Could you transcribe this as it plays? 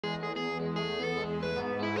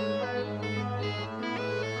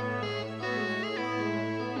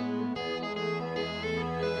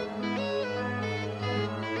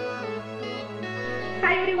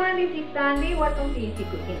everyone, this is Sandy. Welcome to Easy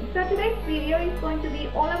Cooking. So today's video is going to be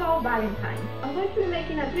all about Valentine. I'm going to be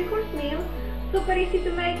making a 3-course meal, super easy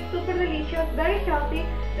to make, super delicious, very healthy.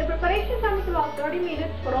 The preparation time is about 30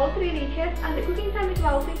 minutes for all 3 dishes and the cooking time is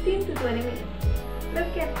about 15 to 20 minutes.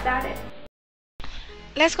 Let's get started.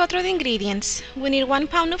 Let's go through the ingredients. We need 1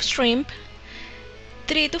 pound of shrimp,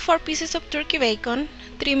 3 to 4 pieces of turkey bacon,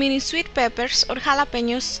 3 mini sweet peppers or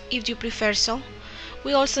jalapenos if you prefer so.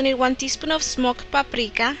 We also need 1 teaspoon of smoked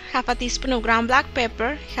paprika, half a teaspoon of ground black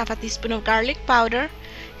pepper, half a teaspoon of garlic powder,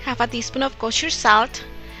 half a teaspoon of kosher salt,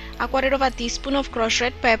 a quarter of a teaspoon of crushed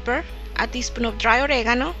red pepper, a teaspoon of dry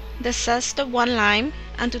oregano, the zest of 1 lime,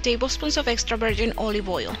 and 2 tablespoons of extra virgin olive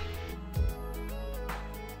oil.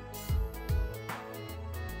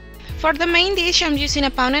 For the main dish, I'm using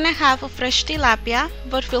 1.5 pounds of fresh tilapia,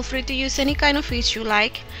 but feel free to use any kind of fish you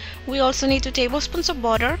like. We also need 2 tablespoons of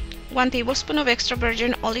butter, 1 tablespoon of extra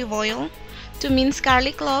virgin olive oil, 2 minced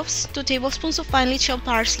garlic cloves, 2 tablespoons of finely chopped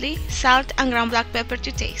parsley, salt and ground black pepper to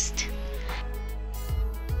taste.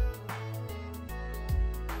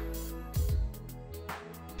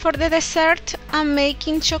 For the dessert, I'm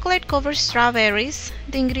making chocolate covered strawberries.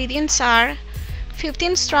 The ingredients are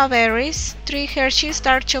 15 strawberries, 3 Hershey's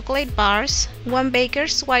dark chocolate bars, 1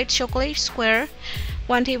 Baker's white chocolate square,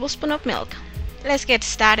 1 tablespoon of milk. Let's get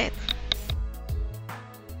started.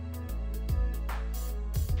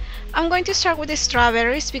 I'm going to start with the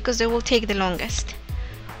strawberries because they will take the longest.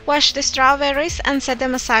 Wash the strawberries and set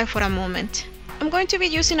them aside for a moment. I'm going to be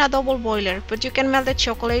using a double boiler, but you can melt the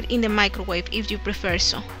chocolate in the microwave if you prefer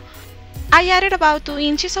so. I added about 2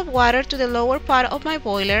 inches of water to the lower part of my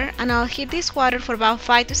boiler and I'll heat this water for about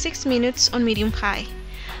 5 to 6 minutes on medium-high,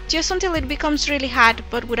 just until it becomes really hot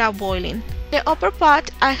but without boiling. In the upper pot,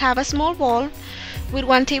 I have a small bowl with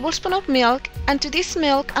 1 tablespoon of milk, and to this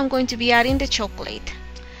milk I'm going to be adding the chocolate.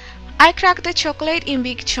 I crack the chocolate in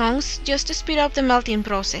big chunks just to speed up the melting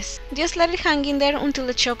process. Just let it hang in there until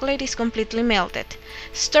the chocolate is completely melted.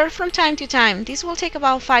 Stir from time to time. This will take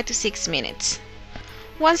about 5 to 6 minutes.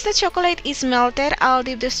 Once the chocolate is melted, I'll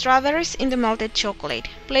dip the strawberries in the melted chocolate.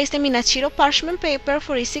 Place them in a sheet of parchment paper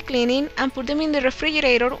for easy cleaning and put them in the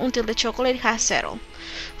refrigerator until the chocolate has settled,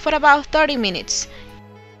 for about 30 minutes.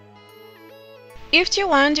 If you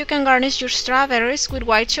want, you can garnish your strawberries with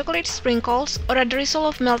white chocolate sprinkles or a drizzle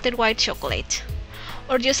of melted white chocolate,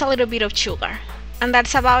 or just a little bit of sugar. And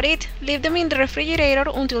that's about it. Leave them in the refrigerator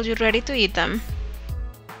until you're ready to eat them.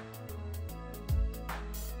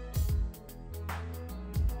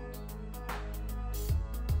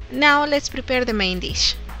 Now let's prepare the main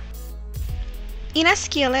dish. In a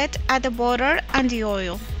skillet, add the butter and the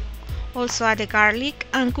oil. Also add the garlic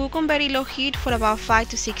and cook on very low heat for about 5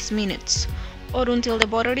 to 6 minutes, or until the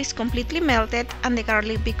butter is completely melted and the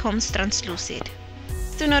garlic becomes translucent.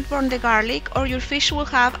 Do not burn the garlic or your fish will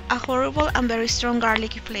have a horrible and very strong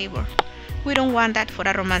garlicky flavor. We don't want that for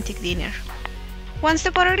a romantic dinner. Once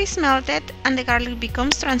the butter is melted and the garlic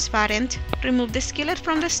becomes transparent, remove the skillet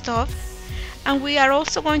from the stove, and we are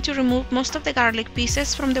also going to remove most of the garlic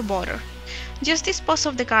pieces from the butter. Just dispose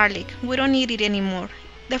of the garlic, we don't need it anymore.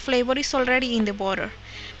 The flavor is already in the butter.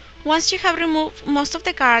 Once you have removed most of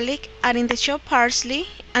the garlic, add in the chopped parsley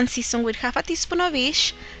and season with half a teaspoon of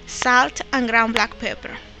each, salt and ground black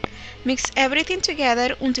pepper. Mix everything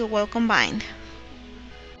together until well combined.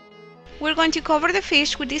 We're going to cover the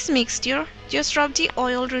fish with this mixture. Just rub the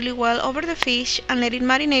oil really well over the fish and let it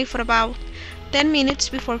marinate for about 10 minutes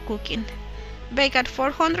before cooking. Bake at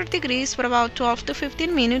 400 degrees for about 12 to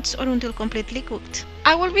 15 minutes or until completely cooked.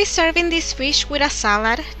 I will be serving this fish with a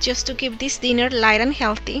salad just to keep this dinner light and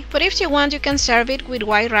healthy, but if you want you can serve it with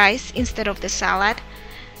white rice instead of the salad.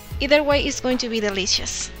 Either way it's going to be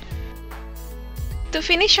delicious. To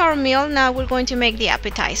finish our meal, now we're going to make the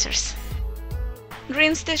appetizers.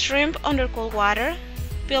 Rinse the shrimp under cold water,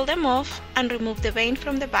 peel them off and remove the vein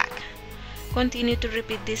from the back. Continue to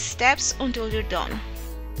repeat these steps until you're done.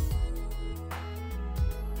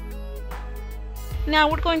 Now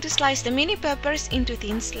we're going to slice the mini peppers into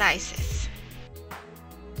thin slices.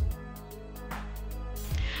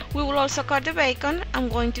 We will also cut the bacon. I'm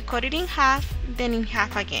going to cut it in half, then in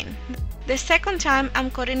half again. The second time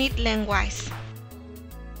I'm cutting it lengthwise.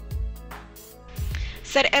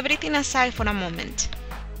 Set everything aside for a moment.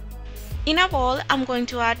 In a bowl, I'm going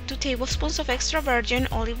to add 2 tablespoons of extra virgin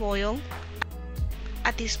olive oil,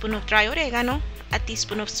 a teaspoon of dry oregano, a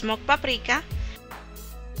teaspoon of smoked paprika,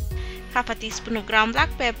 half a teaspoon of ground black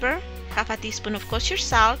pepper, half a teaspoon of kosher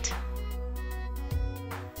salt,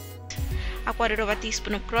 a quarter of a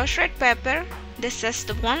teaspoon of crushed red pepper, the zest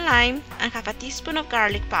of 1 lime, and half a teaspoon of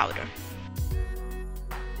garlic powder.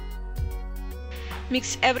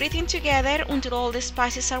 Mix everything together until all the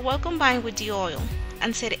spices are well combined with the oil,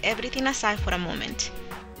 and set everything aside for a moment.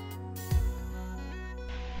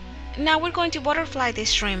 Now we're going to butterfly the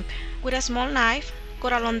shrimp. With a small knife,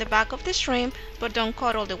 cut along the back of the shrimp, but don't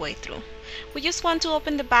cut all the way through. We just want to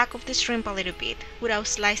open the back of the shrimp a little bit without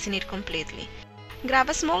slicing it completely. Grab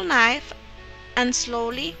a small knife and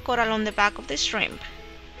slowly cut along the back of the shrimp.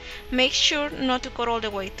 Make sure not to cut all the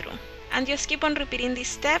way through, and just keep on repeating this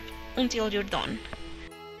step until you're done.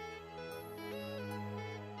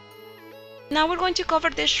 Now we're going to cover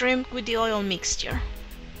the shrimp with the oil mixture.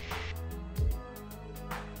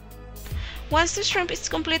 Once the shrimp is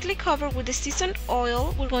completely covered with the seasoned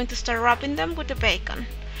oil, we're going to start wrapping them with the bacon.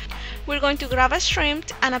 We're going to grab a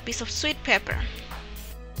shrimp and a piece of sweet pepper.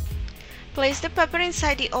 Place the pepper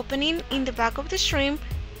inside the opening in the back of the shrimp,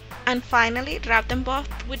 and finally wrap them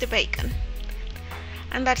both with the bacon.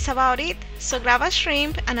 And that's about it. So grab a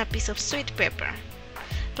shrimp and a piece of sweet pepper.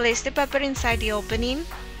 Place the pepper inside the opening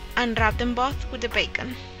and wrap them both with the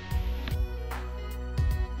bacon.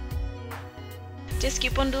 Just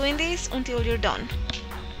keep on doing this until you're done.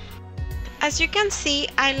 As you can see,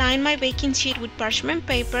 I line my baking sheet with parchment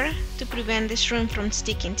paper to prevent the shrimp from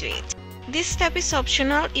sticking to it. This step is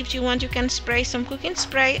optional. If you want, you can spray some cooking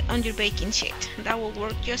spray on your baking sheet. That will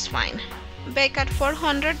work just fine. Bake at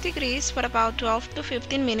 400 degrees for about 12 to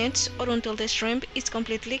 15 minutes or until the shrimp is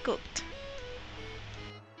completely cooked.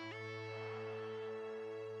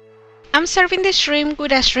 I'm serving the shrimp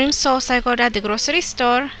with a shrimp sauce I got at the grocery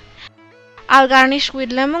store. I'll garnish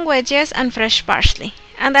with lemon wedges and fresh parsley.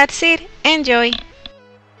 And that's it. Enjoy!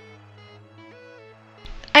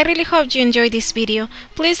 I really hope you enjoyed this video.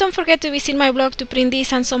 Please don't forget to visit my blog to print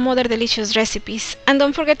this and some other delicious recipes. And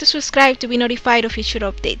don't forget to subscribe to be notified of future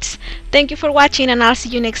updates. Thank you for watching, and I'll see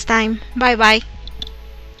you next time. Bye bye!